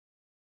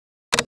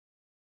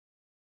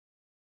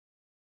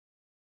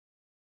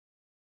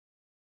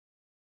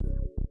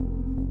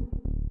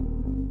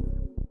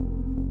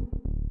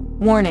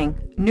Warning,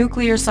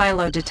 nuclear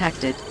silo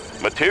detected.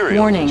 Material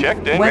Warning,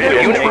 checked in. weather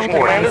Radio control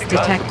commander. device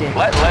detected.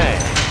 Flat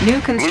land. New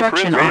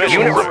construction Blueprint ready. options.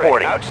 Unit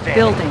reporting.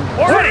 Building.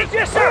 Ready!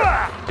 Yes,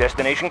 sir!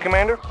 Destination,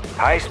 Commander?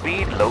 High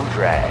speed, low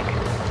drag.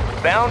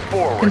 Bound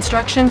forward.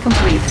 Construction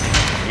complete.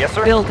 Yes,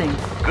 sir? Building.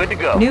 Good to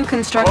go. New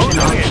construction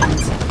Closing in.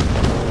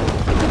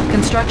 options.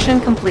 Construction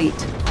complete.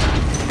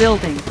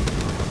 Building.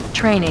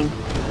 Training.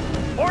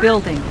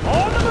 Building.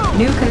 On the move!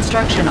 New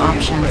construction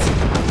options.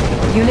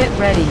 Unit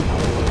ready.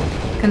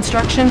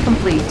 Construction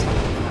complete.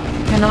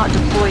 Cannot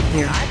deploy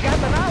here. I've got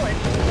the knowledge.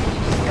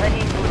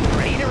 Gunny blue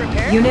ready to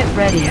repair? Unit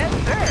ready. Yes,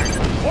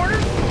 sir.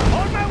 Orders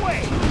on my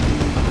way.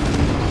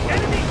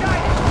 Enemy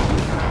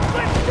guided.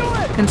 Let's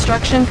do it!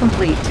 Construction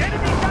complete.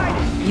 Enemy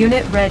guided.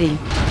 Unit ready.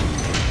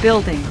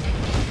 Building.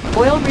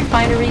 Oil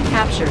refinery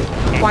captured.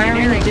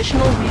 Acquiring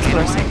additional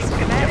resources.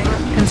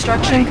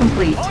 Construction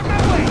complete. On my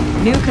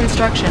way. New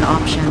construction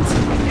options.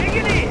 Dig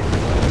it in.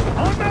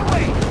 On my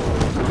way.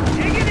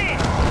 Dig it in.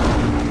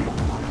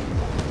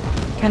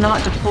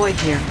 Cannot deploy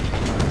here.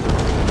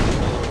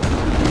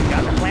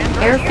 Got the plan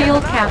right.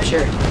 Airfield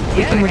captured.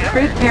 We can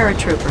recruit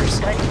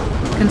paratroopers.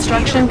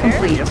 Construction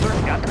complete. Yes, sir.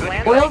 Got the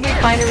plan Oil right.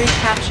 refinery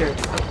captured.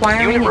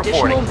 Acquiring Unit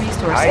additional reporting.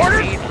 resources.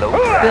 High speed, low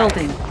drag.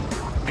 Building.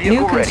 Vehicle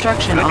New ready.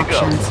 construction Good to go.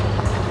 options.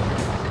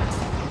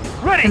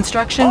 Ready.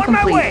 Construction On my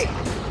complete. way.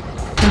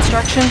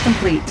 Construction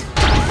complete.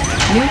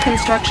 New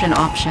construction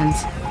options.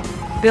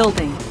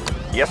 Building.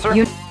 Yes, sir.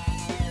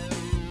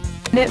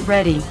 Unit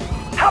ready.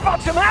 How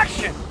about some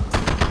action?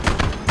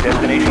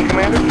 Destination,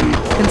 Commander?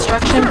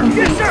 Construction Sir,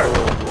 complete. yes, sir.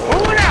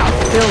 Moving out.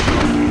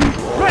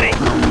 Building. Ready.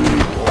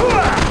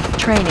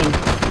 Training.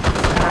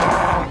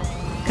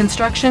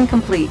 Construction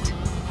complete.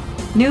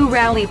 New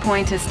rally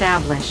point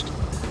established.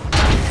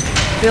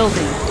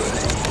 Building.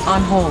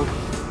 On hold.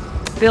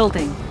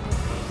 Building.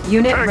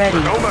 Unit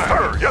ready.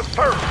 Sir, yes,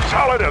 sir.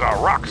 Solid as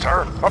a rock,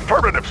 sir.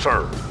 Affirmative,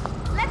 sir.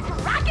 Let's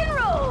rock and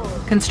roll!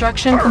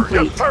 Construction Sir,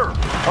 complete. yes, sir.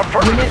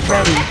 Affirmative, Unit sir.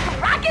 ready.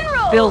 Let's rock and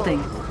roll!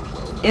 Building.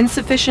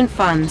 Insufficient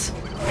funds.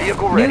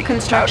 Vehicle ready. New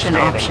construction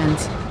Outstanding.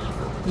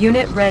 options.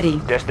 Unit ready.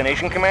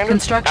 Destination, Commander?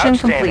 Construction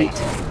Outstanding.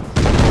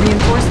 complete.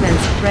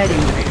 Reinforcements ready.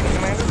 Destination,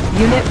 Commander?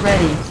 Unit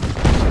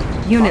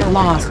ready. Unit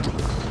lost.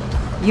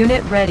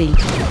 Unit ready.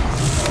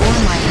 Ore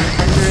miner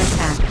under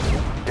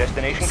attack.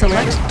 Destination,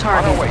 Select Commander?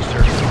 target. On our way,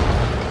 sir.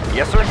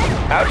 Yes, sir.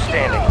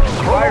 Outstanding.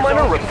 Ore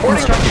miner reporting.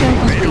 Construction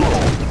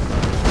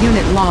complete.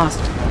 Unit lost.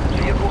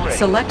 Vehicle ready.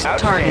 Select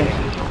target. Outstanding.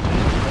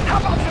 How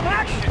about some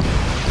action?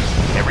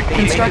 Everything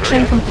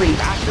Construction complete.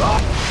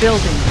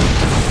 Building.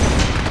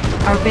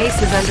 Our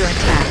base is under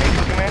attack.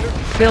 Commander?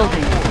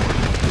 Building.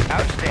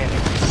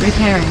 Outstanding.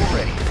 Repairing.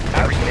 Ready.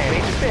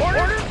 Outstanding.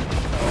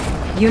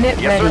 Orders? Unit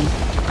Yes, ready.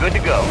 sir. Good to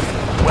go.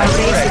 Our Weapons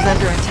base is ready.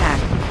 under attack.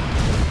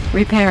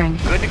 Repairing.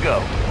 Good to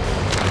go.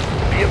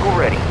 Vehicle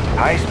ready.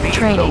 High speed,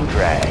 Training. low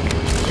drag.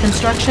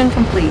 Construction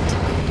complete.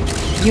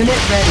 Unit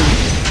ready.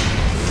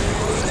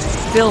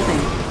 Building.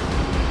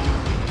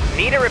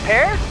 Need a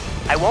repair?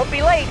 I won't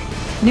be late.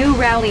 New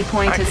rally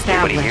point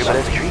established.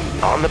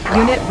 On the prowl.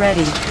 Unit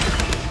ready.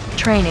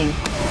 Training.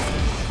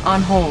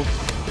 On hold.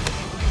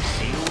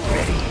 Seal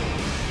ready.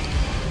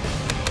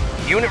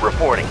 Unit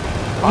reporting.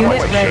 On our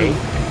Unit way, ready.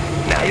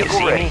 Shade. Now you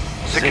see me.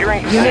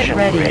 Securing Unit position.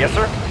 ready. Yes,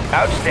 sir.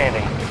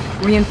 Outstanding.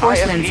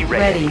 Reinforcements IFV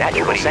ready.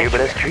 Nobody here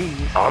but us trees.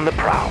 On the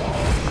prowl.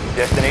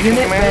 Destination,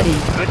 Unit Commander?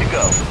 ready. Good to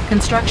go.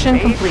 Construction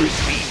Made for complete.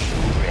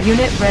 speed.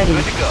 Unit ready.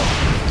 Good to go.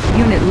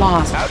 Unit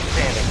lost.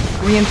 Outstanding.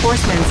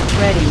 Reinforcements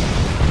ready.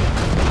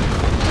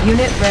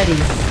 Unit ready.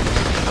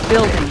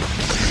 Building.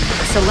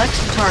 Select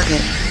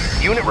target.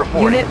 Unit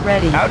reporting. Unit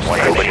ready.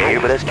 Outstanding. Nobody here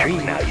but us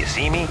trees. Now you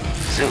see me?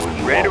 Soon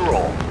you ready to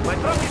roll.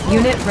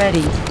 Unit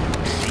ready.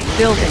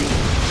 Building.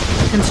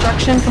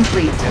 Construction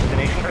complete.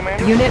 Destination,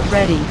 Commander? Unit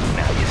ready.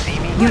 Now you see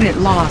me? Unit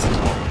lost.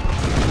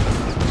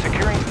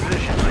 Securing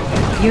position.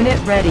 Unit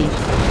ready.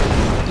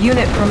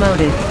 Unit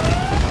promoted.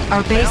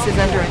 Our base is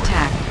under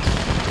attack.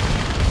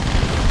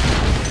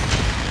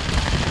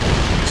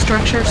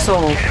 Structure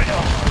sold.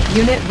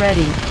 Unit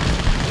ready.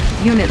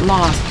 Unit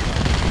lost.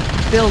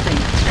 Building.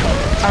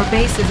 Our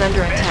base is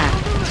under attack.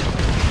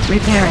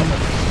 Repairing.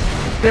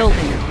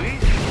 Building.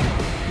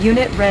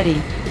 Unit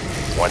ready.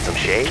 Want some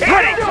shade?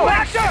 Ready to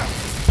action!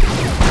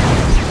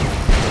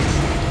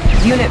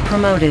 Unit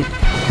promoted.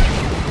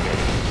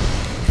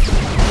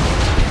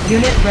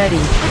 Unit ready.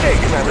 Hey,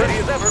 Commander. Ready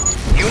as ever.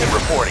 Unit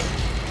reporting.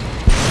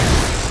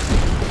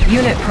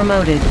 Unit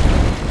promoted.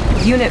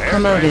 Unit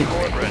promoted.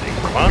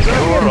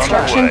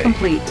 Construction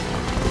complete.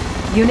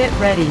 Unit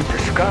ready.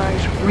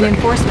 Skies.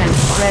 Reinforcements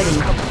ready.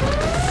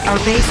 Our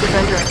base is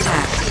under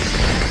attack.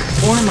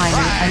 Ore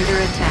miner under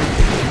attack.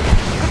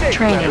 Good day,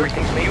 Training.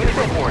 Commander. Unit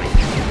reporting.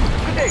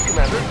 Good day,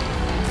 Commander.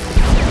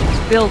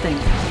 Building.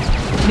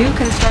 New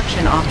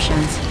construction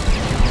options.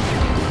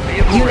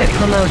 Vehicle Unit ready.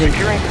 promoted.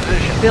 Securing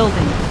position.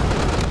 Building.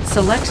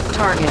 Select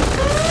target.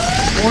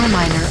 Ore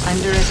miner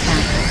under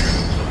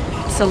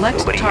attack. Select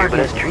Nobody here but target.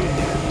 us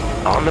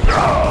trees. On the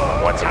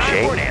prowl. Want some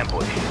shade?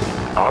 Ambush.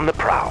 On the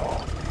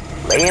prowl.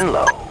 Laying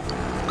low.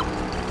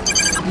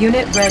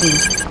 Unit ready.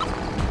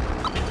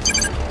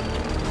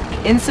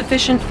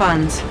 Insufficient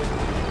funds.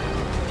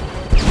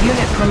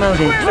 Unit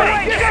promoted.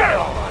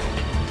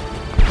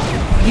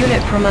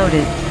 Unit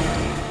promoted.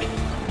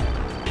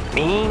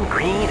 Mean,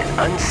 green,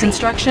 and unseen.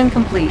 Construction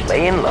complete.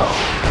 Laying low.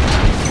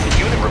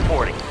 Unit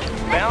reporting.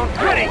 Bound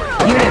ready.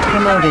 Unit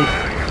promoted.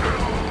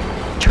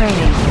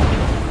 Training.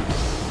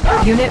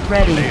 Unit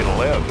ready. Need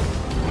 11.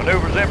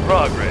 Maneuvers in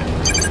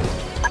progress.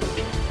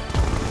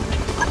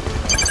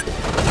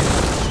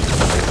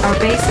 Our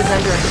base is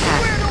under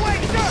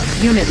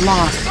attack. Unit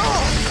lost.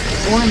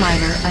 Ore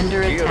miner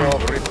under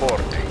attack.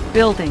 reporting.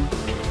 Building.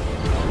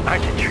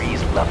 Aren't the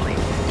trees lovely?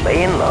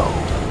 Laying low.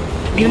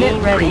 Unit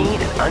Mean, ready.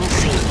 green, and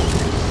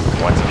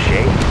unseen. Want some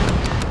shade?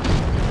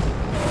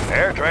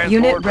 Air transport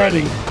Unit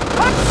ready.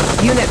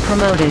 Unit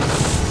promoted.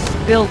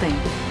 Building.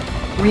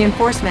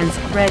 Reinforcements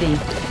ready.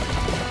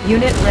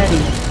 Unit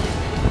ready.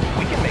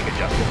 We can make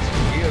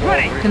adjustments.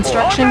 Ready.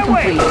 Construction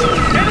complete.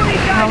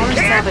 Power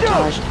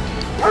sabotaged.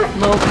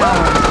 Low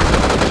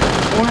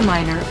power. Ore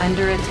miner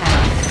under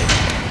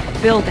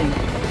attack. Building.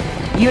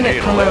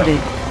 Unit promoted.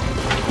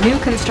 New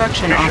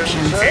construction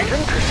options.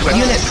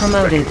 Unit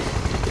promoted.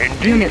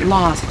 Indeed. Unit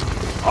lost.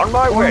 On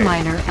my Ore way.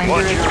 miner under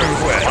What's your attack.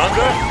 request?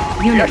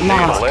 Under? Unit Yes,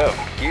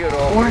 lost. need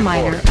 11. Ore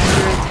miner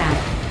under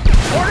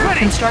attack.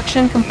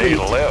 Construction complete. Need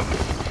 11.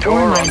 Ore Tour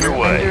miner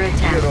underway. under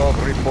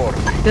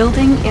attack.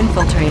 Building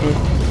infiltrated.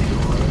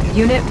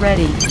 Unit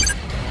ready.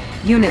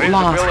 Unit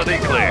lost.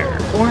 Visibility clear.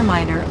 Ore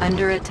miner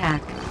under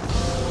attack.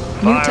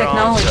 New Fire on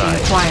technology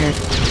sight. acquired.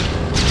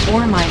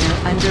 Ore miner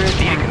under Need a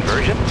attack.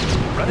 conversion?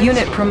 Run it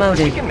Unit slow.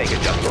 promoted. We can make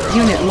adjustments.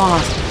 Unit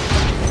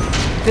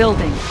lost.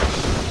 Building.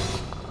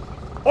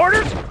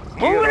 Orders?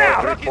 Moving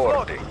out.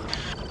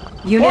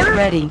 Unit Orders?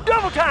 ready.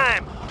 Double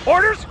time.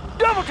 Orders?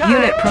 Double time.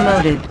 Unit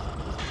promoted.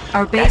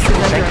 Our base is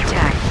Natural under sanctuary.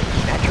 attack.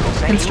 Natural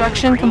sanctuary.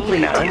 Construction Green,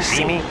 complete.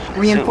 unseen.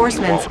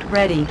 Reinforcements Soon you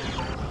ready.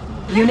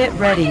 Unit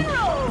ready.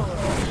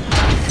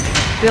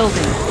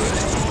 Building.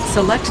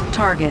 Select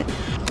target.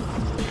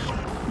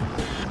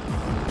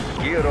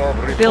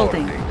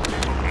 Building.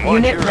 What's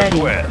Unit your ready.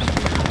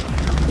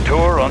 request?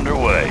 Tour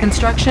underway.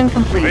 Construction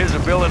complete.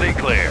 Visibility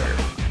clear.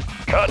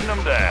 Cutting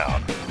them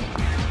down.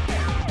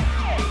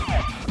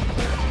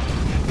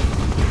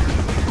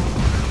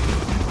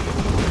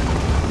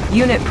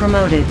 Unit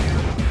promoted.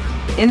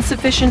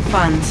 Insufficient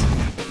funds.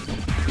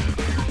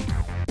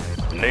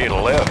 Need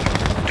 11.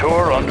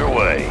 Tour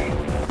underway.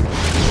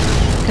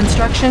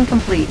 Construction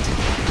complete.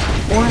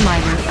 Ore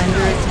miner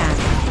under attack.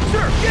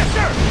 Sir, yes,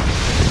 sir.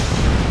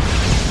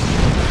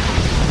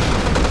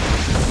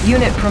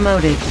 Unit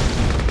promoted.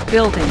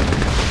 Building.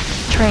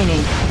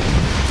 Training.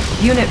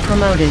 Unit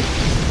promoted.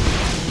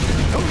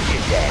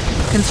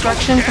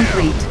 Construction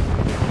complete.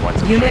 Want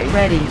some Unit shade?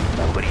 ready.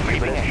 Nobody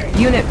breathing.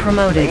 Unit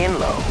promoted. Laying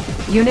low.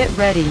 Unit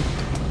ready.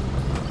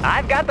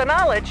 I've got the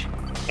knowledge.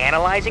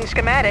 Analyzing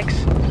schematics.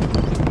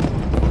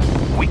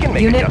 We can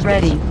make Unit adjustments.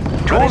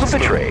 ready. Tools of the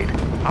trade.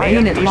 I am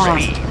Unit the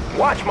lost. speed.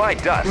 Watch my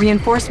dust.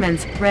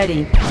 Reinforcements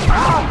ready.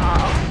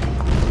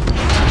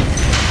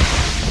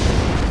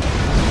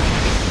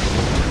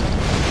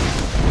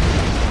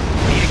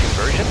 Need a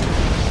conversion?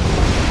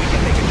 We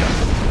can make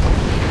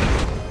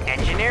adjustments.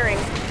 Engineering.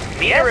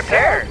 Need a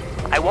repair.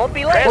 I won't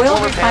be late. Oil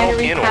Transformer panel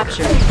refinery in order.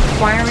 captured.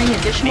 Acquiring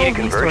additional Need a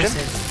conversion?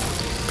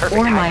 resources. Perfect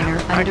Ore hideout. miner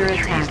Aren't under the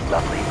trees attack.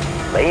 lovely?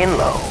 Laying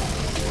low.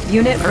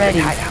 Unit Perfect ready.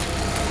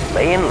 hideout.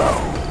 Laying low.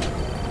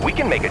 We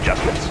can make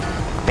adjustments.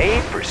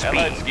 Made for speed.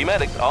 Allied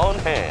schematics on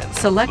hand.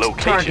 Select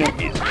Location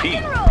target. is key.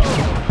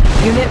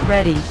 Unit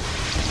ready.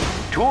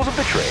 Tools of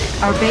the trade.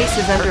 Our base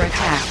is under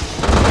attack.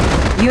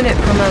 Unit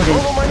promoted.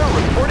 Total miner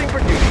reporting for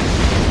duty.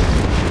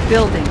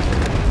 Building.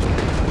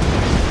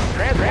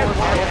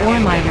 Transformer Ore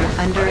miner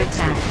under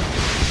attack.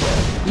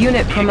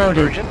 Unit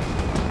promoted.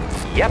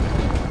 Conversion? Yep.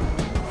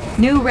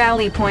 New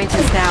rally point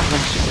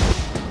established.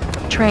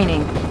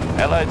 Training.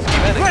 Allied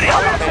schematics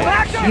on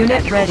hand.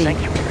 Unit ready.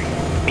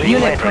 Sanctuary.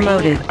 Unit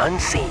promoted.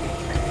 Unseen.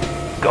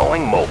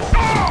 Going mobile.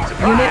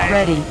 Unit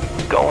ready.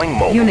 Going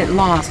mobile. Unit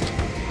lost.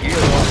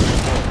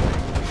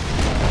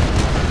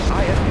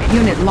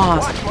 Unit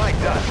lost. Watch my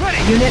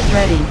dust. Unit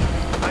ready.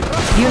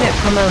 Unit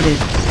promoted.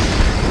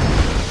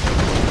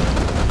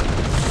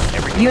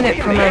 Unit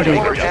promoted. Need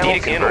a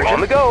conversion.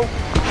 On the go.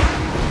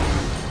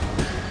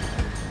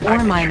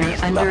 Ore miner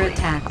under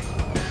attack.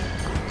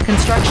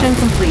 Construction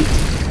complete.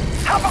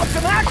 How about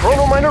some action?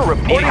 Chrono miner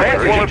reporting.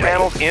 Transformer Transformer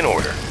panels in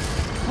order.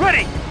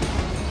 Ready.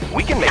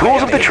 We can make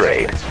tools of the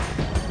trade.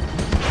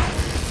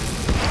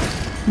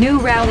 New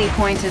rally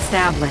point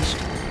established.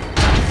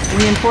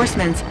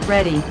 Reinforcements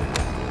ready.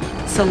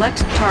 Select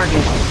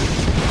target.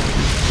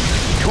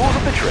 Tools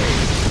of the trade.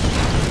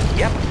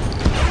 Yep.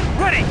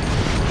 Ready.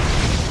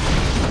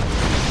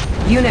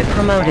 Unit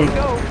promoted.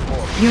 Go.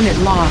 Unit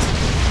lost.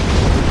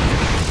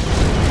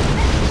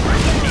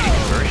 Need a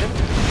conversion?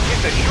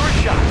 It's a sure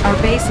shot. Our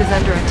base is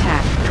under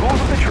attack. Tools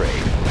of the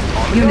trade.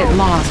 On the Unit go.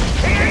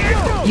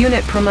 lost.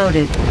 Unit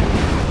promoted.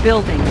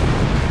 Building.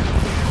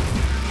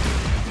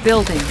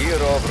 Building.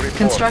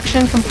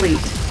 Construction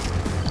complete.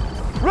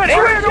 Ready.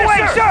 Squared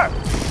away, sir.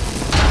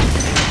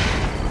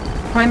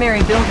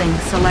 Primary building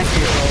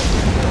selected.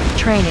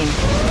 Training.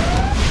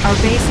 Our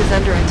base is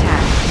under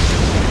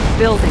attack.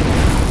 Building.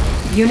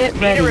 Unit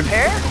Need ready. a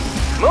repair?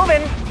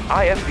 Moving.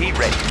 IFV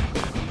ready.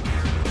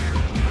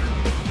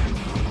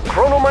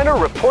 Chrono miner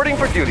reporting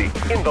for duty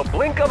in the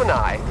blink of an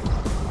eye.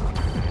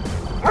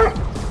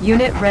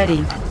 Unit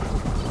ready.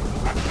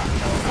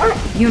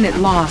 Unit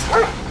lost.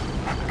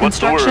 What's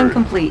the Construction word?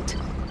 complete.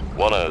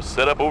 Wanna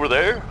set up over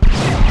there?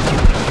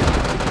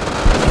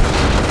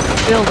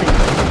 Building.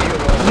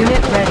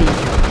 Unit ready.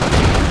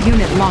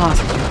 Unit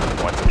lost.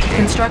 Want some shade?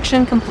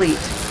 Construction complete.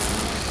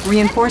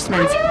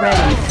 Reinforcements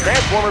ready.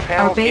 Transformer Our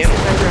panels base in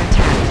is under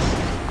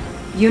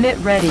attack. Unit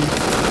ready.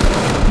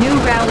 New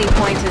rally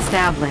point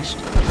established.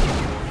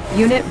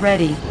 Unit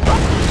ready.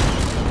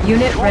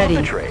 Unit Tools of ready.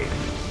 the trade.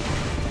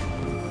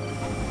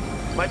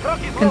 My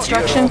truck is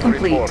Construction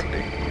complete.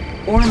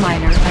 Ore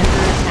miner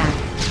under attack.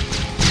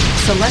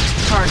 Select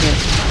target.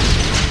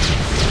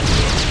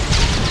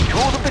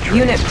 Tools of the trade.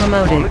 Unit On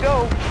the promoted.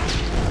 go.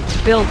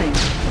 Building.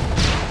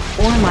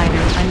 Ore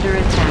miner under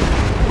attack.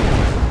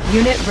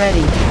 Unit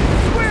ready.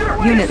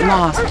 Unit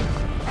lost.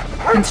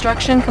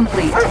 Construction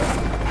complete.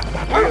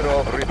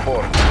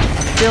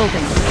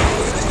 Building.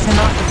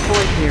 Cannot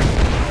deploy here.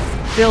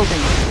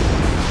 Building.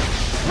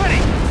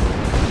 ready.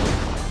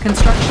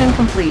 Construction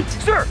complete.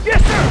 Sir, yes,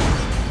 sir.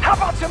 How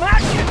about some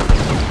action?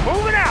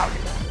 Moving out.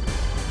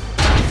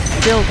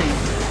 Building.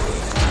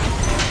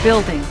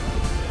 Building.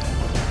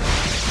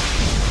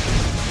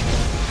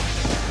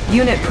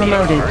 Unit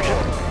promoted.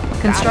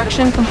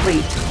 Construction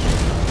complete.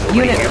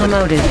 Unit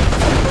promoted.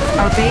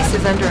 Our base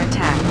is under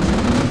attack.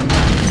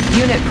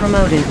 Unit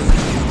promoted.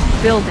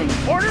 Building.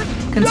 Orders.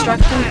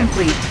 Construction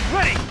complete.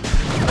 Ready.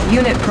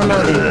 Unit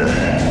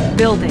promoted.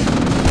 Building.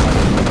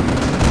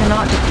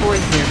 Cannot deploy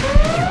here.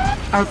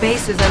 Our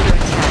base is under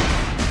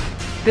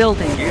attack.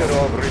 Building.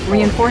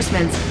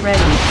 Reinforcements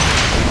ready.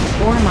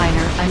 Ore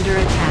miner under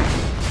attack.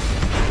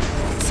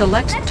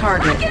 Select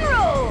target. Rock and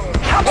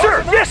roll.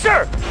 Sir, yes,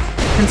 sir.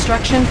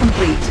 Construction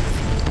complete.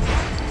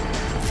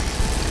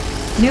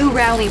 New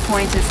rally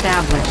point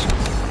established.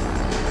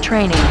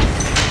 Training.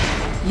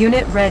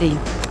 Unit ready.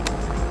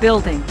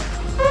 Building.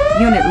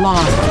 Unit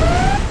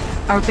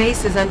lost. Our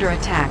base is under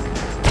attack.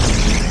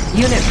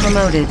 Unit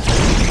promoted.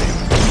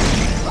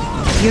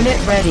 Unit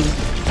ready.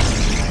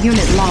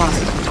 Unit lost.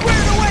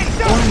 Squared away,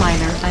 sir. Ore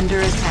miner under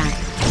attack.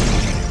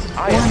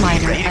 Ore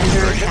miner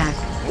under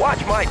attack.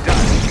 Watch my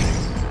dust.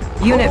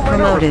 Unit Chrono miner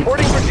promoted.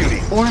 reporting for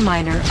duty. Ore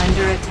miner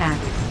under attack.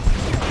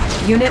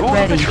 Unit Tools of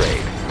ready. the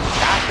trade.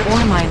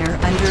 Ore miner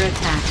under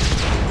attack.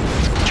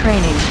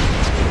 Training.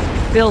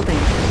 Building.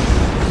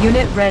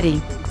 Unit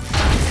ready.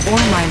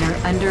 Ore miner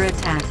under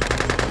attack.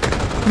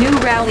 New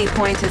rally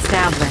point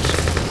established.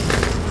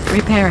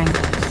 Repairing.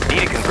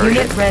 Need a conversion?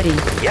 Unit ready.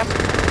 Yep.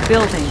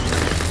 Building.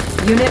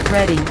 Unit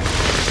ready.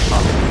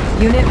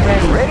 Unit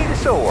ready. Ready to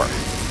soar.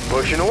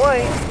 Pushing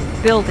away.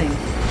 Building.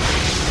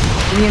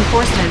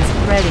 Reinforcements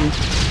ready.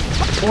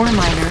 Ore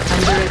miner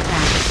under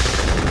attack.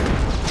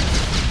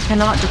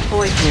 Cannot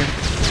deploy here.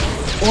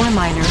 Ore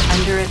miner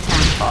under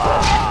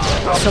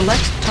attack.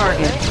 Select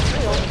target.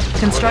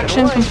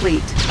 Construction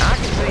complete.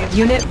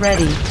 Unit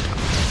ready.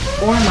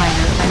 Ore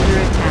miner under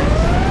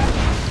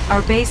attack.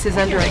 Our base is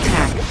under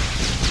attack.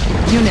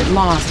 Unit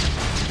lost.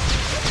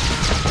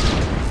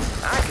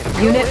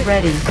 Unit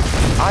ready.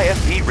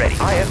 IFV ready.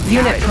 IFV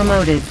Unit ready.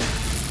 promoted.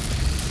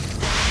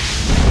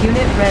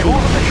 Unit ready.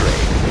 Tools of the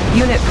trade.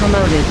 Unit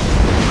promoted.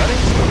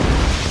 Running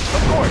smooth.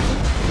 Of course.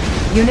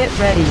 Unit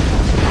ready.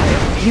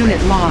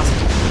 Unit lost.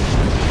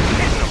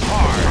 Hitting them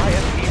hard.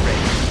 IFV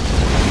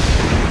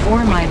ready.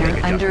 Ore miner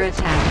under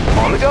attack.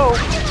 On the go.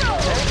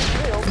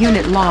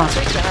 Unit lost.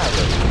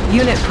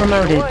 Unit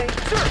promoted.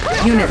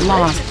 Unit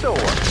lost. Soar.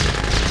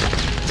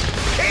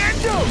 Can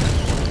do.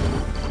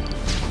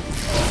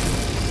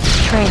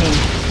 Training.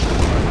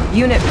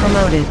 Unit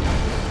promoted.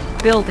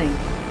 Building.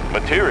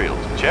 Materials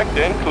checked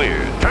and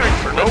cleared.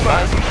 Thanks for no Let's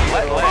find some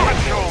flat Let's land.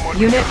 show 'em what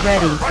Unit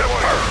ready.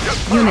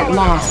 Unit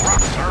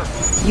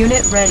lost.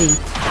 Unit ready.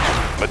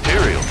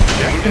 Materials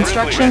checked and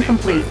Construction cleared.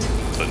 complete.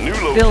 The new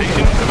Building.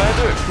 location,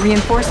 Commander.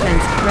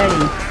 Reinforcements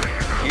ready.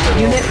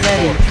 Unit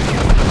ready.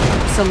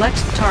 Select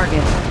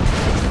target.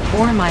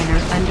 Ore miner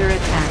under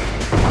attack.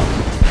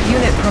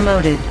 Unit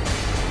promoted.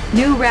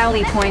 New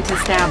rally point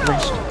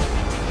established.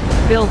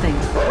 Building.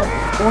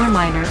 Ore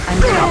miner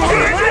under attack.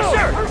 Yes,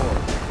 sir.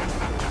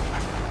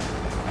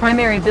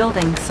 Primary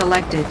building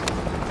selected.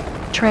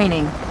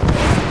 Training.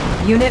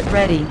 Unit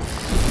ready.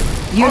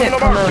 Unit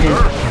promoted.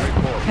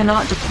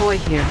 Cannot deploy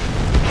here.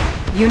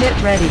 Unit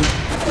ready.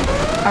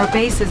 Our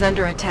base is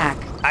under attack.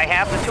 I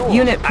have the tools.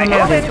 Unit I have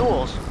promoted. the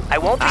tools. I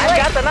won't be late. I've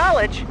got the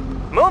knowledge.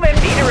 Moving.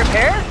 Need a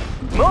repair?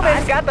 Moving.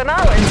 I've got the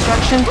knowledge.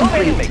 Construction Moving.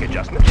 complete. Make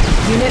adjustments.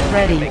 Unit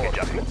ready. Make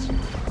adjustments.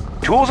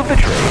 Tools of the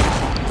trade.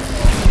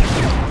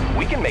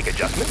 We can make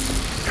adjustments.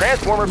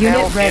 Transformer Unit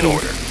panels ready. in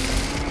order.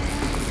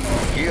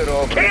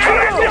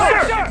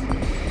 Yes,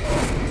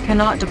 sir.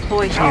 Cannot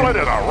deploy Solid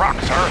here. as a rock,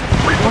 sir.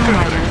 Ore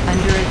miner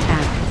under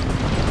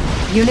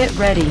attack. Unit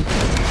ready.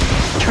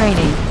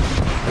 Training.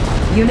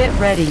 Unit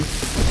ready.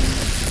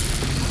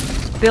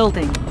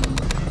 Building.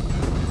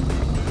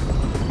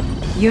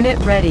 Unit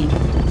ready.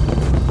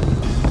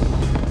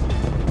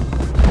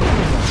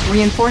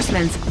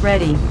 Reinforcements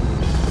ready.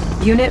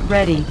 Unit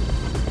ready.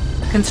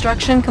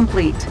 Construction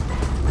complete.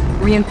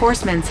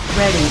 Reinforcements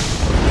ready.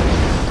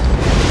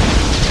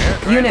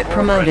 Unit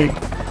promoted.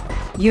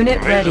 Unit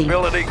ready.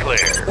 Visibility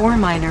clear. Ore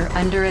miner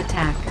under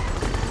attack.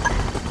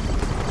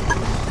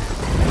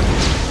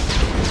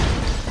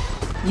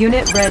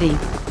 Unit ready.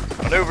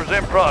 Maneuvers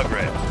in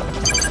progress.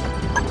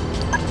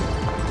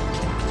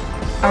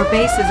 Our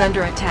base is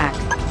under attack.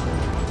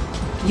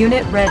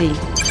 Unit ready.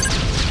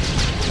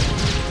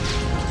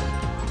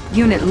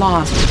 Unit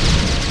lost.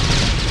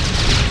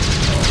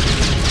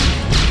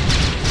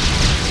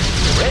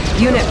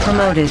 Unit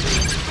promoted.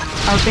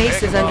 Our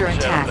base is under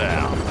attack.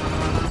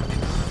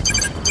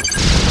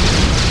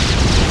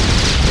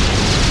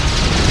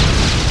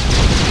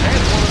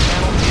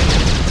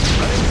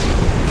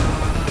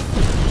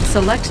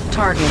 Select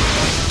target.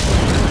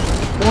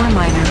 Ore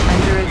miner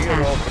under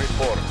attack.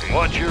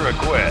 What's your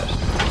request?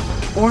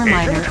 Ore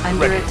miner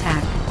under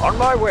attack. On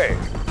my way.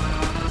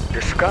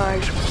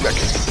 Disguise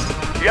ready.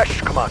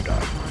 Yes, Commander.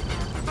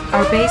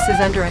 Our base is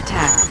under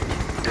attack.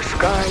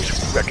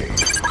 Disguise ready.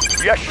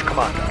 Yes,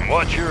 Commander.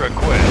 What's your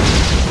request?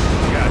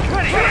 Gotcha.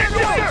 Ready,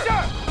 yes,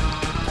 sir.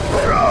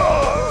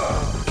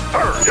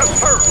 Yes,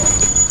 sir.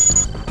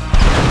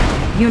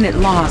 Unit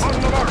lost.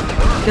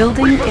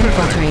 Building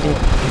infiltrated.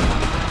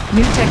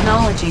 New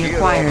technology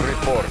acquired.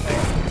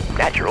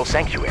 Natural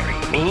sanctuary.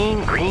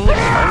 Mean, green,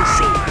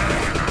 unseen.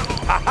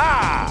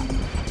 Ha-ha!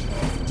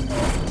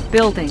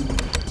 Building.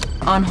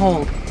 On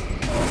hold.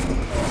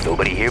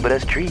 Nobody here but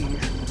us trees.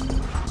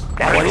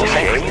 Natural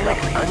sanctuary.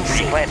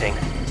 Unseen. Replanting.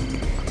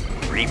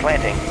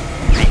 Replanting.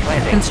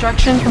 Replanting.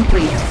 Construction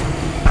complete.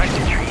 Aren't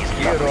the trees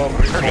lovely?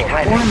 Perfect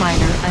Ore timing.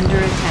 miner under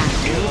attack.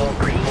 Mean,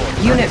 green,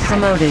 Unit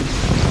promoted.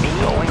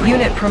 Mean,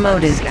 Unit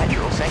promoted.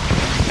 Natural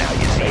sanctuary. Now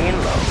you saying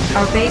low.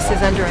 Our base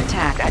is under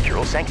attack.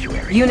 Natural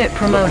sanctuary. Unit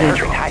promoted.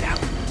 Perfect hideout.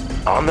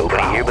 On the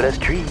Nobody here but us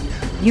trees.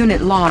 Unit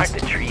Aren't lost. the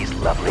trees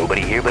lovely?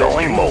 Nobody here but us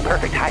trees. Mobile.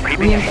 Perfect hideout.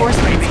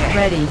 Reinforcements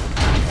ready.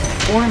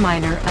 Ore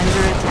miner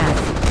under attack.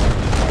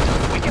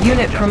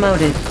 Unit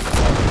promoted.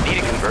 Need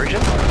a conversion?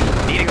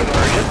 Need a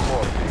conversion?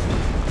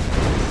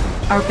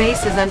 Our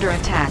base is under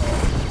attack.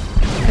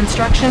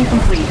 Construction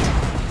complete.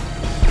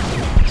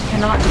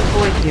 Cannot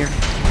deploy here.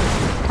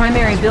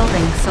 Primary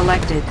building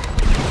selected.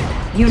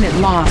 Unit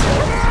lost.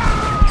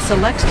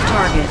 Select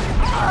target.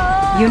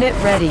 Unit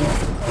ready.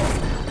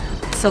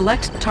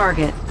 Select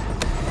target.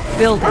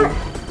 Building.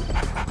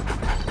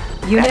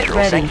 Unit Natural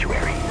ready.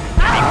 sanctuary.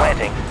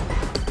 Replanting.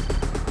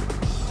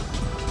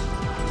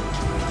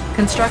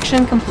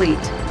 Construction complete.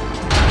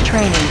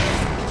 Training.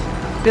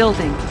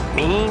 Building.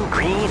 Mean,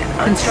 green,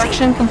 unseen.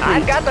 Construction complete.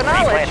 I've got the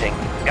knowledge.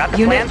 Replanting. Got the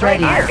Unit plans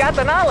right ready. here. I've got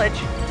the knowledge.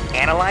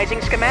 Analyzing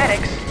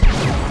schematics.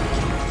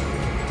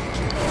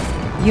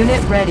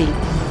 Unit ready.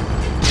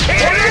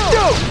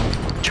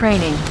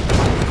 Training.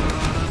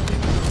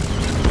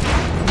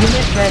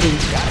 Unit ready.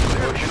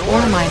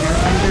 Ore miner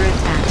under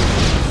attack.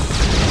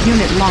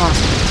 Unit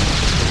lost.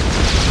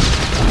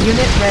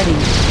 Unit ready.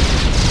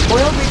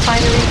 Oil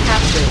refinery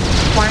captured.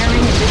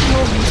 Acquiring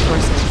additional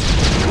resources.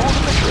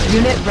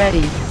 Unit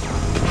ready.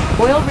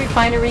 Oil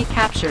refinery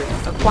captured.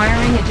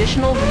 Acquiring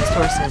additional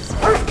resources.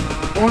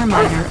 Ore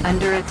miner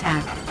under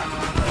attack.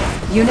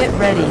 Unit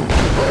ready.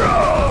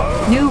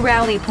 New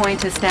rally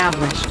point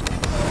established.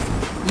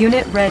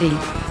 Unit ready.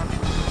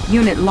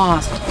 Unit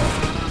lost.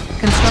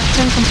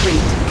 Construction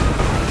complete.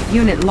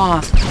 Unit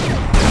lost.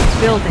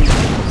 Building.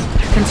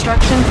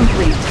 Construction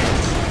complete.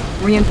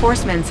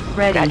 Reinforcements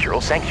ready.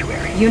 Natural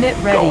sanctuary. Unit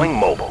ready. Going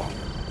mobile.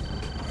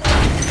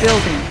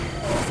 Building.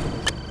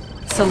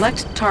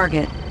 Select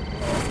target.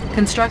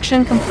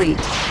 Construction complete.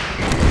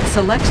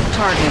 Select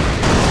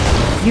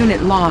target.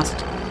 Unit lost.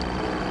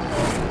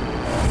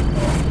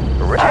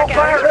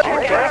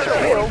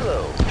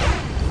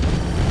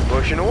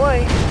 Pushing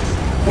away.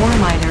 Ore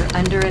miner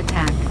under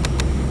attack.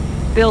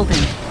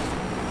 Building.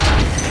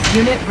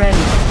 Unit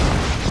ready.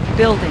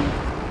 Building.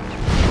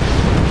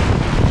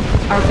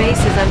 Our base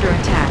is under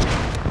attack.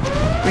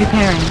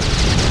 Repairing.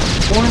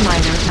 Ore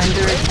miner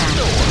under attack.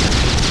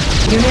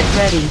 Unit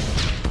ready.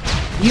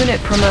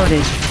 Unit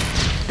promoted.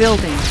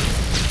 Building.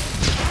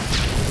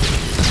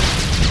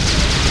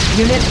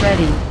 Unit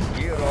ready.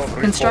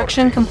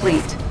 Construction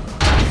complete.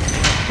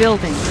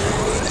 Building.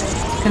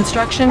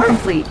 Construction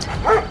complete.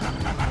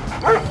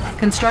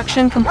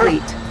 Construction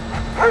complete.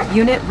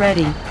 Unit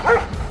ready.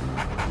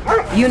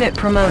 Unit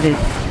promoted.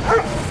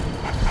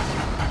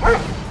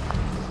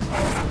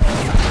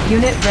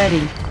 Unit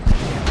ready.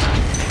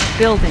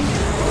 Building.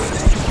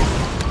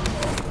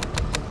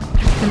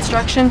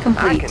 Construction I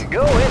complete. can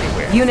go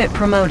anywhere. Unit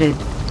promoted.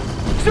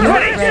 Unit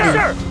Ready, ready.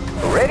 sir.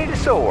 Ready to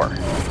soar.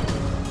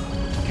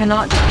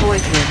 Cannot deploy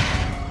here.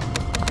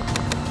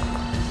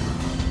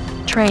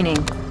 Training.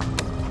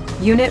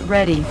 Unit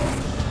ready.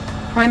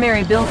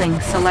 Primary building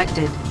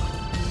selected.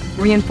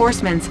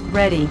 Reinforcements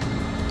ready.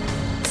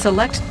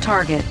 Select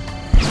target.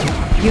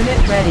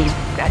 Unit ready.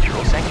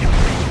 Natural sanctuary.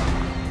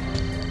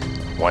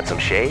 Want some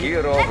shade?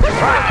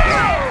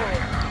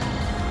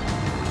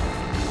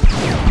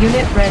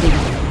 Unit ready.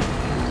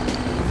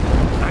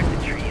 Aren't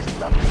the trees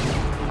lovely?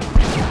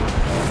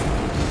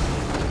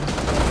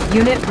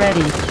 Unit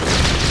ready.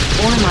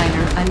 Ore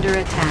miner under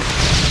attack.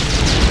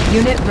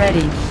 Unit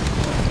ready.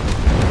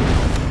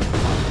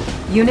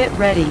 Unit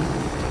ready.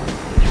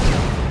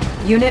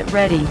 Unit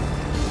ready.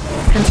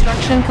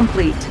 Construction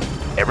complete.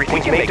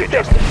 Everything's made to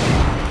fit.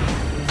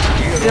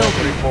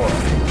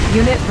 Building.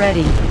 Unit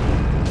ready.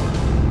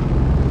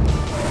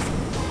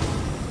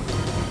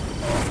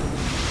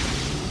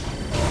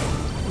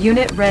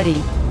 Unit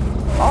ready.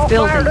 All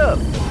Building. fired up.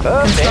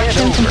 Up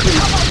Construction and over.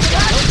 complete.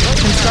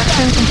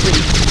 Construction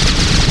complete.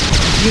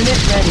 Unit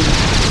ready.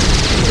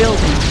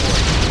 Building.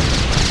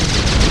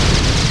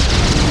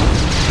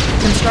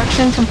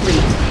 Construction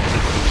complete.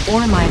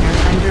 Ore miner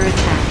under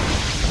attack.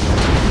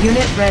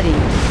 Unit ready.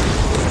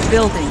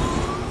 Building.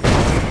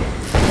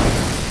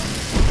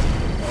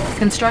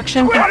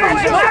 Construction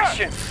complete.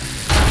 Action!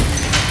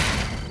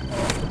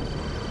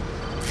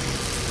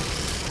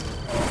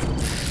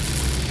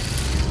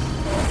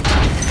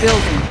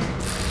 Building.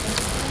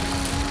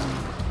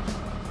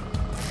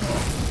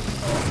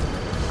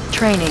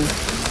 Training.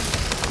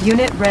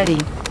 Unit ready.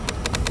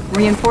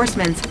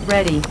 Reinforcements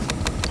ready.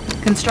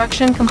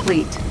 Construction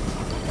complete.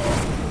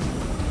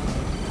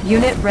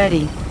 Unit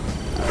ready.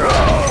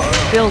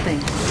 Building.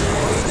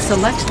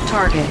 Select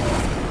target.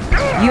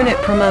 Unit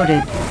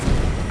promoted.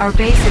 Our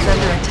base is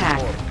under attack.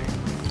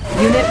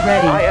 Unit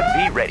ready.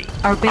 IFV ready.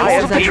 Our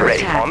base is IFV under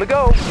ready. attack. On the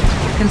go.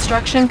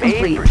 Construction Speed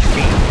complete. for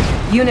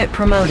speed. Unit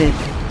promoted.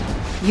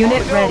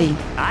 Unit ready.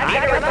 I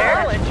need a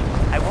repair.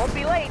 I won't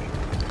be late.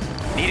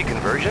 Need a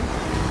conversion?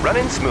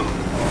 Running smooth.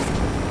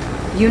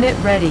 Unit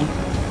ready.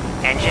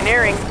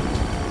 Engineering.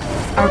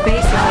 Our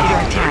base is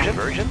under attack.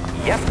 Conversion?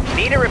 Yep.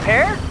 Need a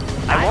repair?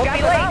 I won't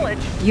be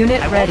late.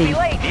 Unit ready.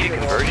 Need a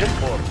conversion?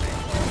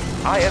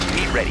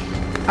 IFV ready.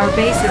 Our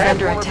base is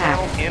under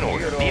attack. In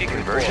order. Need a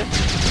conversion?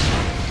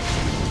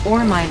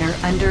 Ore miner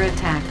under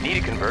attack. Need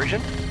a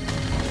conversion?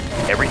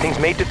 Everything's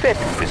made to fit.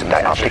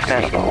 Diagnostic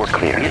manifold more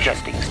clear.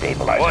 Readjusting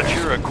stabilizers. What's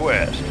your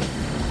request?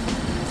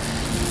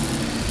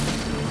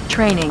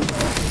 Training.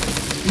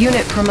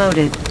 Unit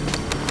promoted.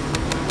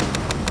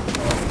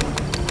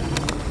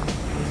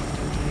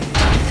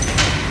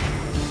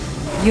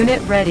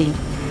 Unit ready.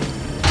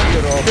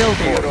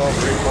 Building.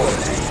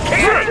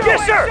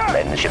 Yes, sir!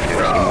 Lens shifters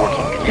in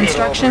working condition.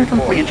 Construction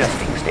complete.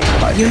 Readjusting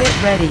stabilizer.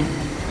 Unit ready.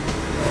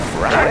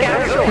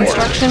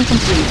 Construction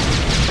complete.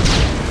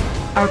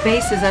 Our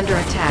base is under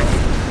attack.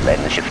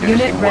 Lens shifters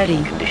Unit in ready.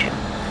 working condition.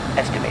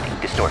 Estimating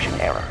distortion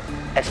error.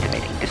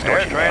 Estimating Air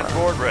distortion error.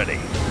 transport ready.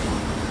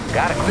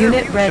 Got a clear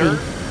Unit view, ready. sir.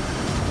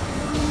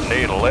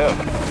 Need a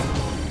lift.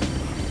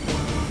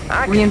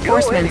 I can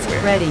Reinforcements go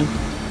anywhere. ready.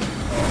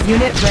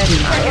 Unit ready.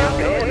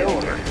 Bend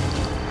over.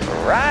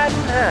 Riding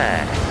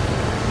high.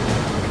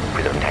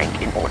 Prism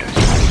tank in orders.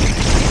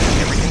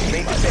 Everything's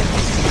made to fit.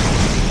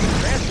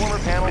 Transformer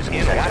panels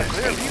in. Got a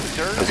clear view,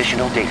 sir.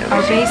 Positional data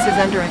Our received. base is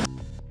under attack.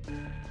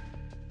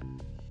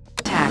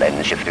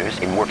 Lens shifters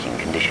in working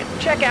condition.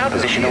 Check out the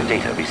Positional view.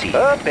 data received.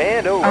 Up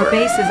and over. Our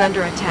base is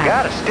under attack.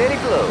 Got a steady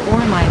flow.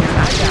 Ore miner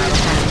under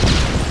attack.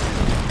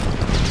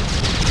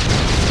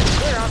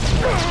 Clear out the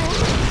flow.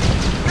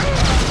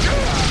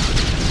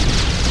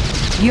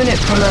 Unit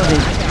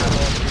promoted.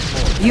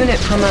 Unit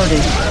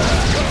promoted.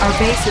 Our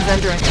base is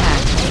under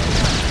attack.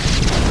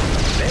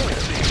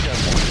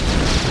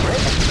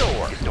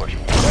 Distortion.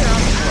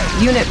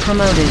 Unit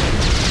promoted.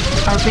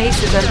 Our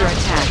base is under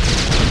attack.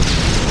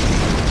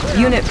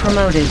 Unit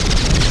promoted.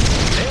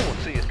 They won't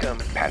see us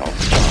coming. Panels.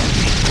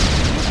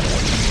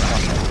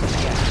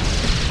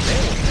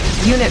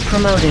 Unit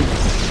promoted.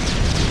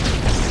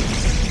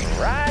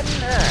 Riding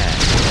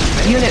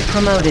high. Unit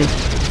promoted.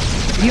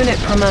 Unit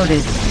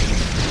promoted.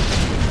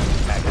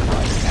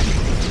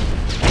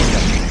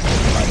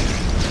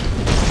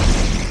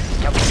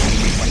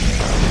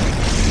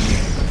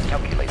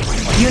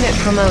 Unit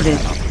promoted.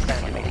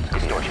 Estimating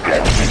distortion.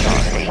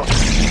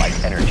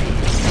 Light energy.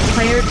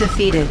 Player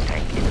defeated.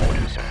 Tank in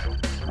orders.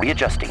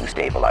 Readjusting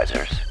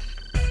stabilizers.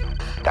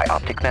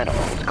 Dioptic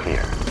manifolds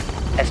clear.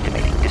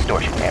 Estimating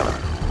distortion error.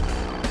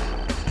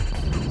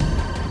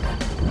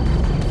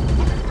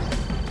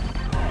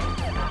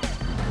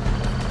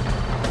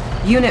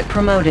 Unit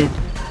promoted.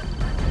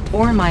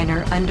 Ore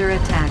miner under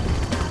attack.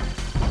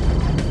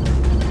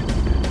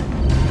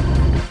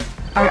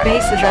 Our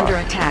base is under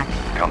attack.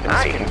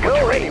 Compensating I can for go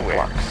terrain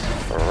anywhere.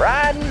 flux.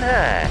 Riding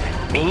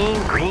high.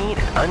 Mean, green,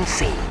 and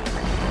unseen.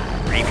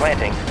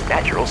 Replanting.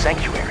 Natural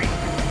sanctuary.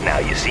 Now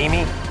you see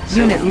me?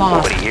 Unit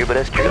lost. Nobody here but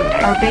us two.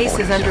 Our base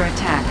is under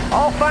attack.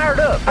 All fired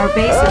up. Our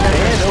base is Up under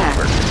and attack.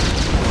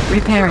 over.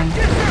 Repairing.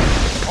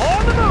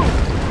 On the move!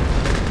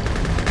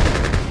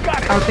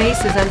 Got it! Our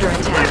base is under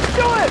attack.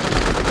 Do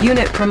it!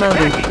 Unit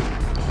promoted.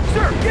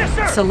 Sir, yes,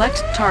 sir!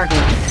 Select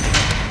target.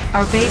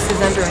 Our base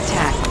is under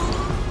attack.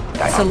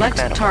 Dioptic Select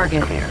manifolds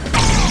target. clear.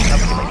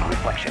 Calculating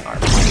reflection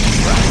armor.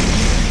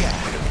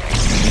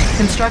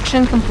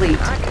 Construction complete.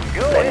 I can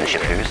go Lens anywhere.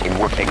 shifters in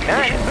working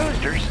Kind condition.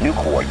 boosters. New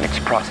coordinates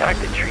Aren't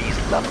processed. the trees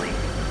lovely?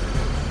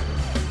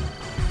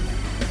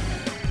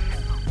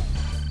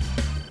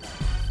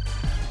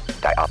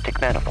 Dioptic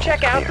manifold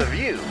Check out the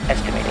clear. view.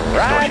 Estimating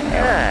Riding distortion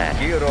error. high.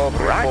 Gear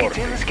of Rockets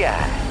in reporting. the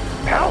sky.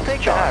 I'll Panels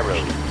take the high charged.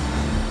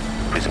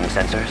 road. Prism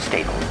sensor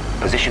stable.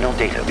 Positional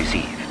data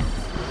received.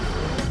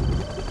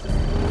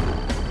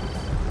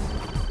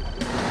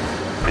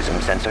 Prism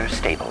sensor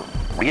stable.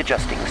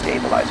 Readjusting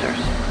stabilizers.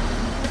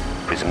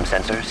 Prism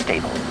sensor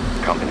stable.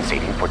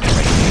 Compensating for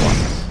terrain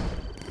flux.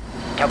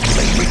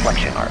 Calculate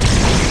reflection arc.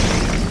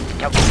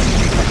 Calculate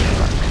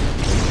reflection arc.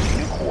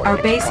 New Our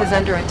coordinates base is processed.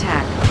 under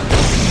attack.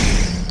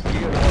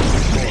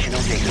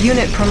 Positional data.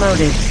 Unit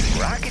promoted.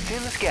 Rockets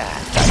in the sky.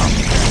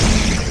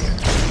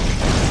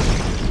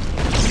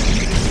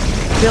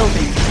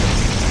 Building.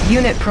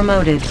 Unit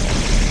promoted.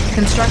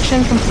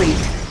 Construction complete.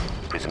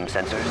 Prism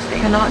sensor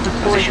stable. Cannot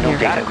deploy Positional here.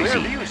 Got data a clear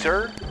received. view,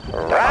 sir.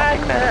 Dioptic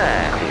Riding manifold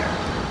high. clear.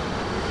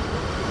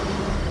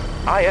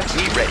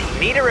 IFV ready.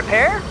 Need a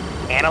repair?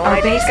 Our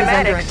Analyzing base is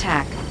under schematics.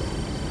 attack.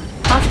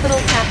 Hospital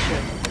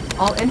captured.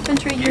 All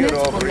infantry units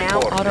of will now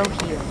reporting.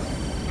 auto-heal.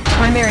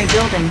 Primary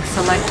building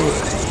selected.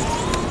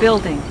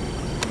 Building.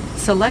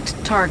 Select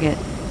target.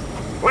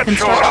 Let's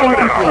show Construction solid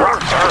in a complete.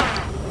 rock,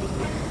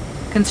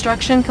 sir.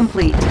 Construction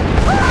complete.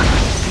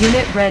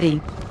 Unit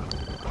ready.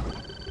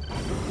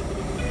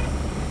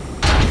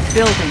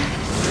 Building.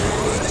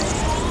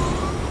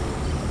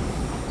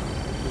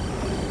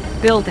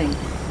 Building.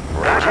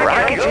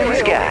 Rockets in the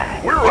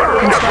sky. We're under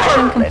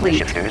Construction Lens complete.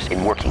 shifters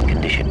in working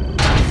condition.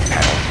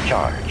 Panels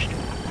charged.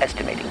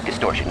 Estimating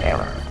distortion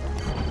error.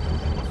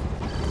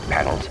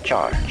 Panels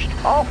charged.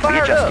 All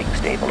fired Readjusting up.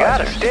 stabilizers.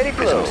 Got a steady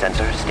flow. Prism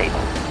sensor stable.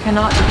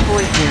 Cannot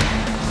deploy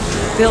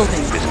here.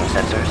 Building. Prism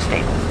sensor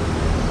stable.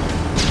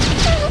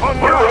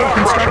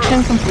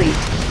 Construction complete.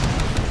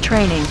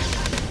 Training.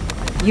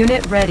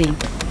 Unit ready.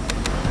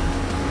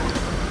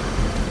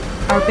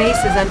 Our base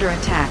is under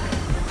attack.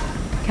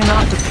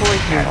 Cannot deploy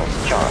here.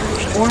 Panels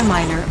charged. Ore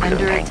miner Prism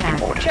under tank in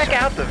attack. order, Check sir.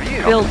 out the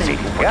view. Building.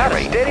 Compensating for Got a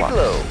terrain steady flux.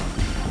 flow.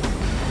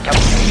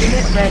 Calculating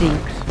Unit ready.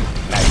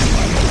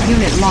 magnifier.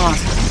 Unit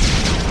lost.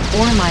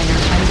 Ore miner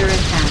under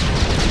attack.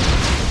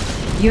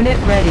 Unit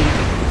ready.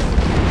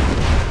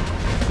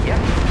 Yep.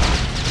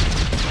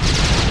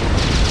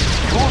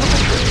 Tools of the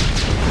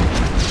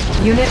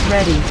trade. Unit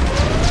ready.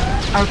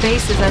 Our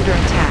base is under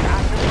attack.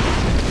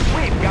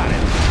 We've got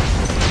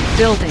it.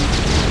 Building.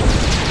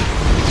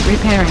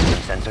 Repairing.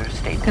 Sensor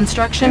stable.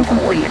 Construction New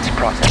complete. coordinates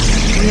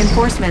processed.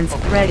 Reinforcements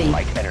ready.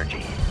 Light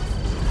energy.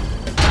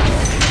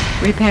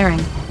 Repairing.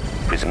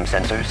 Prism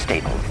sensor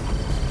stable.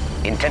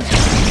 Intensify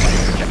light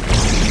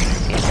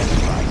trajectory.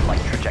 Intensify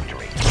light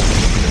trajectory.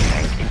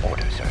 Tank in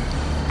order, sir.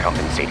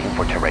 Compensating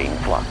for terrain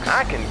flux.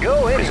 I can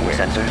go Prism anywhere.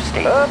 sensor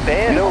stable. Up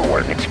and New over.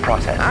 coordinates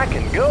processed. I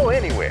can go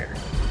anywhere.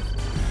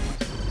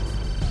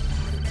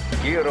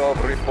 Gear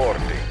of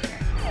reporting.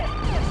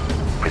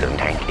 Prism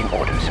tank in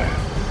order, sir.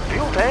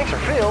 Fuel tanks are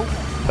filled.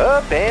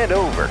 Up and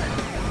over.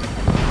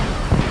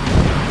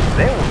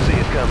 They won't see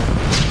it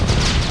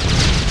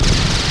coming.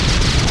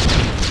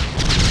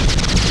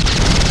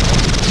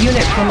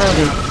 Unit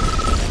promoted.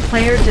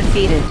 Player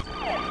defeated.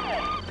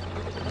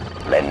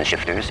 Lens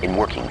shifters in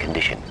working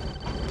condition.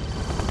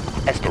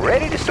 Estimating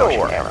Ready to distortion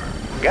soar. error.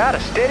 Got a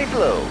steady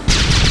flow.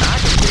 I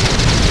can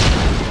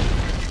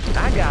see it.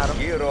 I got him.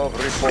 Gear of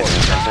Prism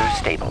reporting. sensor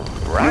stable.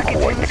 Rockets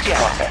New in the coordinates sky.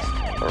 processed.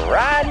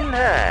 Riding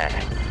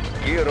high.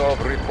 Gear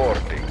of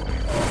reporting.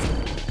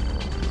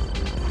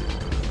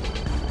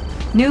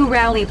 New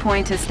rally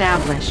point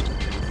established.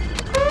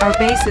 Our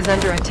base is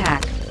under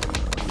attack.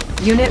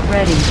 Unit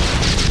ready.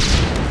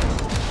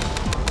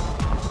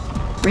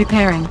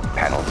 Repairing.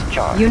 Panels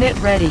charged. Unit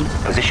ready.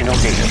 Positional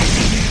data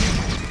received.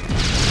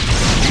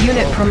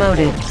 Unit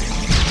promoted.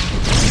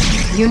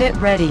 Unit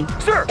ready.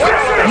 Sir!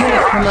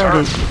 Unit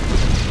promoted.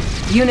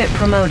 Unit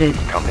promoted.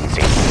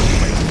 Compensating for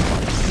terrain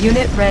flux.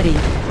 Unit ready.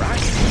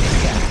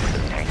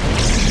 Tank.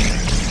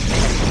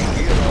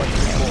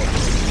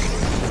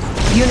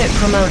 Unit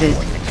promoted.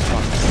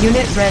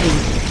 Unit ready.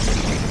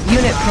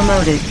 Unit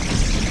promoted.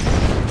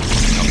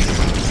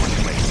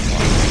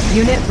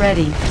 Unit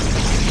ready.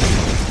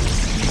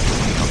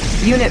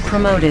 Unit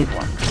promoted.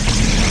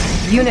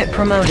 Unit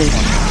promoted.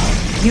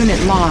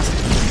 Unit lost.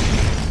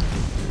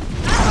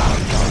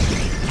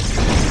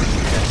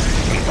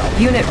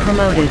 Unit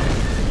promoted.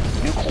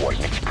 New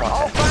coordinates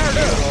All processed. fired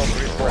up.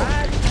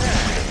 Riding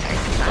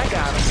high. I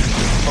got him.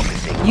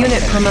 Focusing.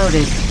 Unit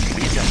promoted.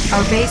 Readjusting.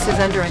 Our base is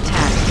under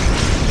attack.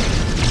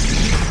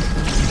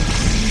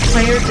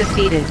 Player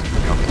defeated.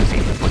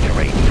 Compensating for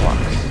terrain flux.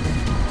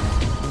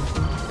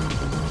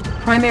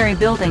 Primary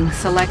building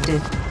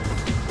selected.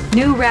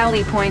 New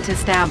rally point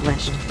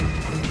established.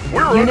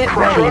 We're Unit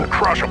ready.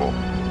 uncrushable.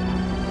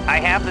 I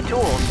have the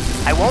tools.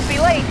 I won't be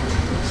late.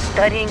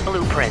 Studying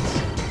blueprints.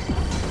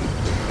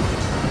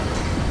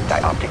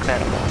 Dioptic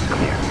manifolds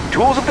clear.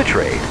 Tools of the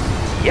trade.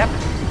 Yep.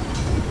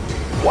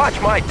 Watch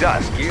my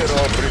dust. Gear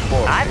of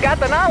reporting. I've got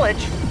the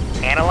knowledge.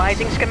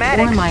 Analyzing Ore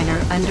schematics.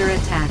 miner under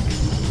attack.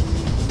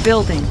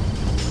 Building.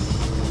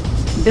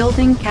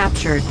 Building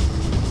captured.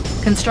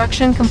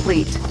 Construction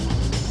complete.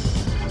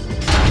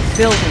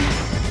 Building.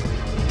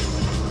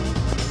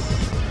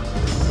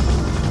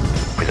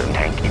 Prism Prism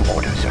tank in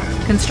order,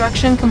 sir.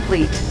 Construction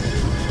complete.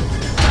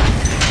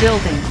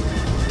 Building.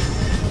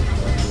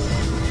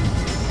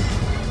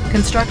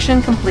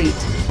 Construction complete.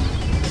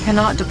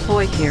 Cannot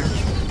deploy here.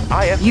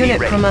 IFV Unit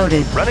ready.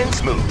 promoted. Running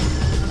smooth.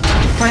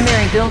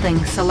 Primary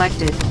building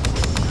selected.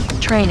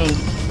 Training.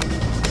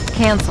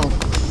 Cancel.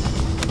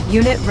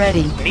 Unit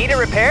ready. Need a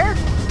repair?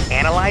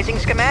 Analyzing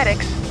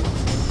schematics.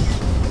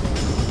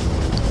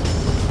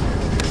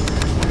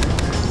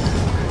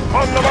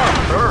 On the mark,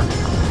 sir.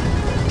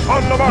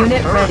 On the mark,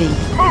 Unit sir. ready.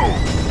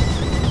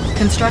 Move.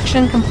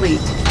 Construction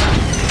complete.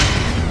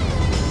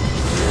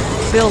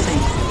 Building.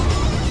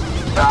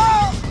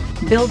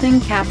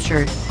 Building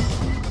captured.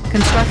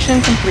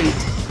 Construction complete.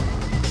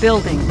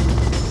 Building.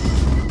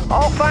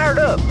 All fired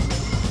up.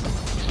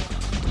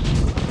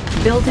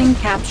 Building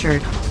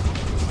captured.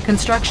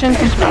 Construction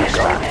complete.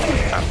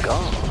 I'm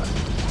gone.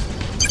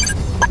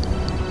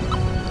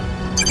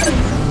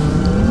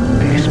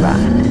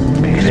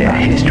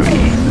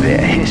 Their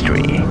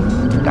history.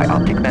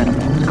 Dioptic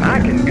manifold. I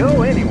can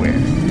go anywhere.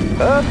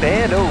 Up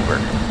and over.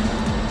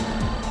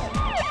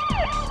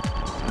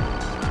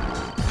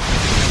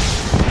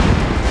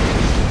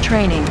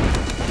 Training.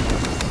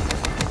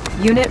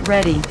 Unit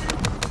ready.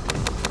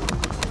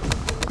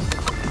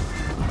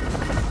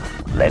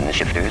 Lens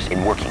shifters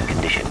in working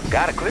condition.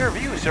 Got a clear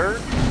view,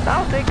 sir.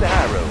 I'll take the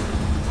high road.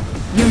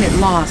 Unit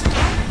lost.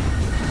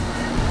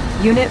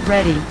 Unit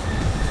ready.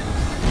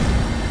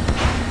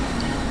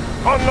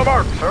 On the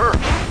mark, sir.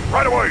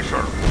 Right away,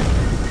 sir.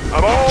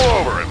 I'm all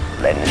over it.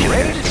 Lens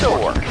Ready shifters to in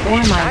soar. working Ore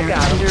I miner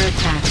got 'em. under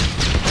attack.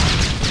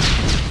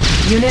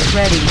 Unit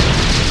ready.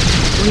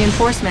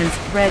 Reinforcements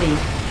ready.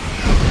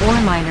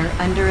 Ore miner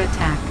under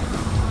attack.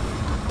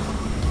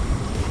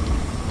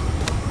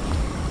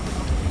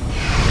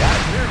 Got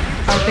a clear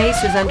view, Our sir.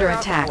 base is under We're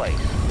out the attack. place.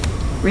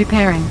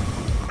 Repairing.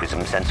 Prism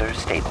sensors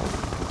stable.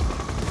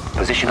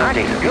 Positional I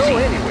data can go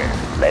received. anywhere.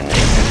 Lens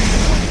shifters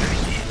in working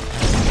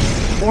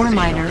condition. Ore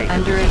miner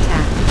under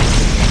attack.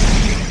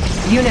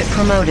 Unit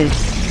promoted.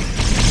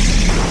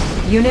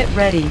 Unit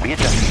ready.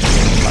 Readjusting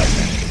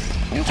stabilizer.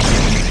 New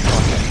coordinates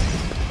process.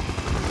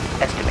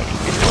 Estimating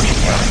distortion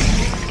error.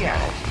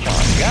 Scanners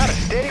charged. Got a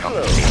steady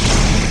flow.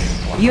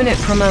 Unit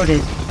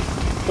promoted.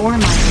 Ore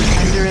miner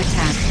under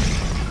attack.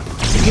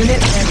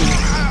 Unit ready.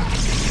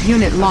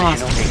 Unit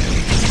lost. Positional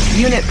data.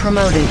 Unit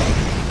promoted.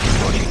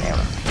 Distortion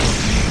error.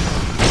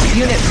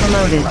 Unit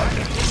promoted.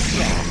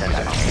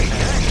 Sensor update.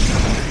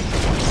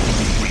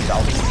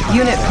 Resolving.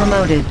 Unit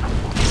promoted.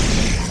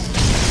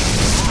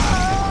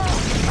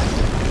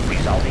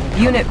 Resolving.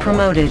 Unit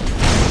promoted.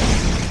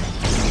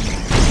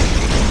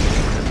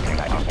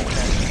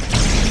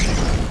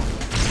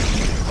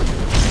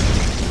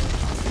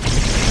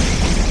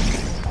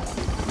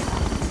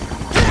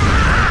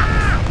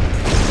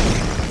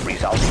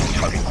 Resolving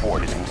target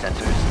coordinate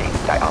sensors state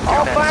All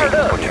dioptic fired sensing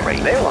up. for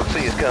terrain. They won't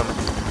see us coming.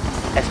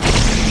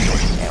 Estimating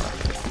distortion error.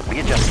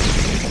 Readjusting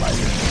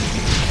stabilizer.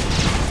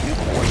 New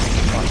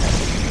coordinate process.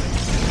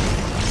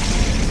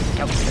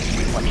 Calculating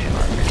reflection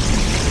arc.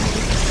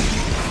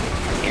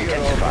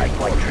 Intensifying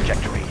light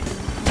trajectory.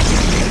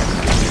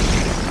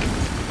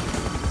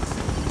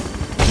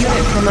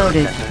 Unit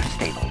promoted. Sensor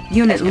stable.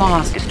 Unit Estimating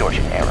lost.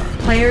 Distortion error.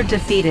 Player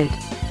defeated.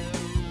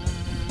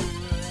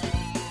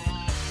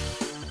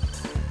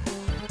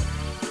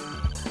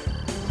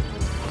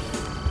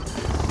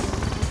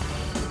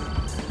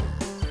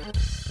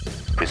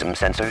 Prism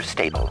sensor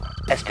stable.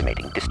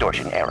 Estimating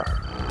distortion error.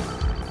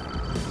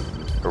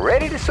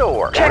 Ready to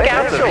soar. Check Ready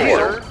out to the soar.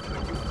 view.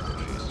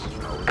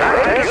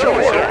 Ready to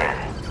soar. Yeah.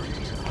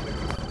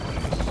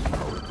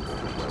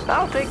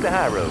 I'll take the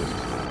high road.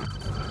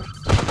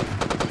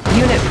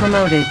 Unit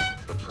promoted.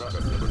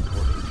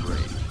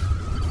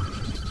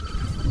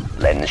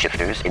 Lens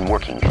shifters in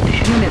working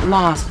condition. Unit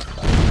lost.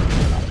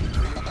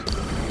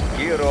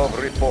 Gear of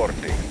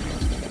reporting.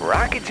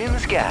 Rockets in the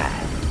sky.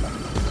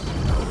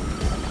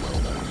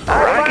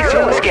 Rockets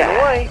in the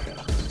sky.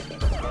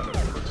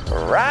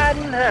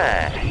 Riding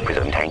high.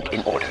 Prism tank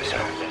in order, sir.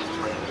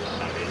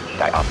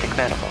 Dioptic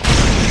manifold.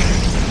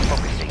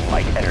 Focusing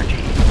light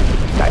energy.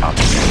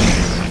 Dioptic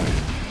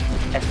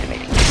manifold.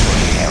 Estimating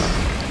distortion error.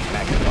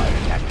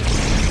 Magnifiers active.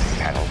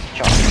 Panels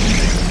charged.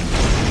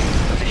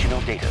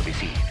 Positional data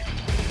received.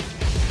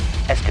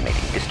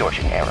 Estimating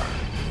distortion error.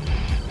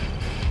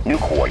 New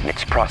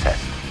coordinates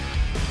processed.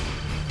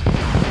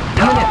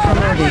 Unit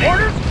promoted.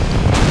 Orders?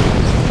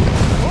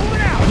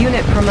 Moving out.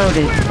 Unit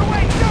promoted. Clear the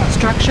way, go.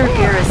 Structure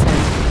garrison.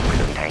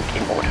 Prism tank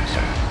in order,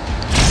 sir.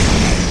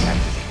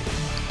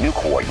 New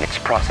coordinates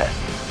processed.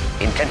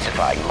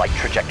 Intensifying light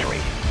trajectory.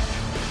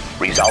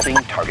 Resolving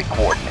target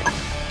coordinates.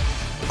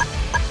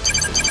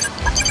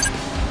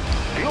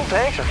 Fuel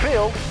tanks are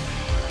filled.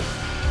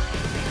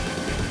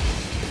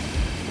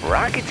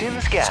 Rockets in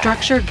the sky.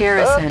 Structure Up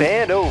garrison.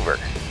 and over.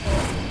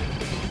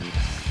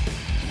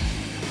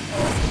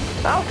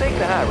 I'll take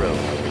the high road.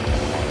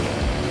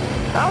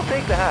 I'll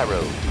take the high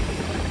road.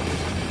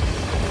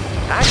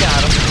 I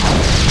got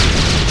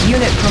him.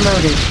 Unit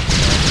promoted.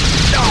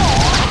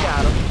 I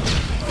got him.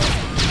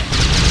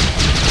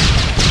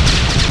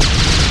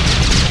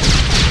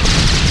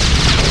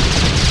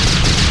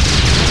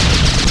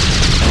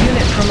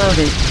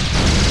 promoted.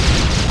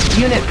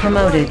 Unit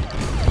promoted.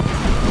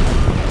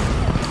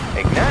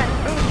 Ignite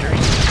boosters.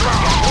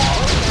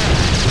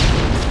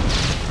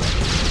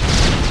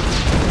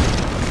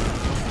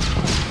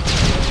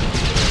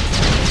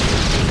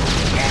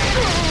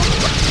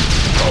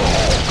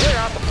 Clear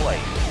out the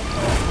place.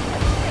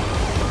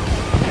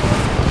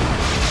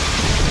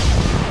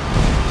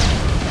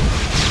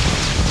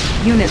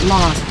 Unit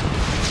lost.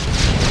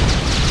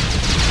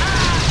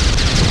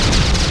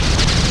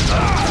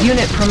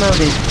 Unit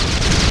promoted.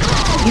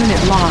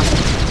 Unit lost.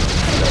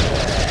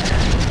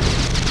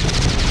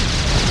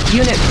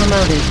 Unit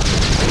promoted.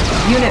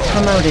 Unit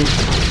promoted.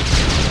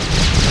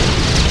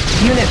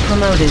 Unit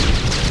promoted.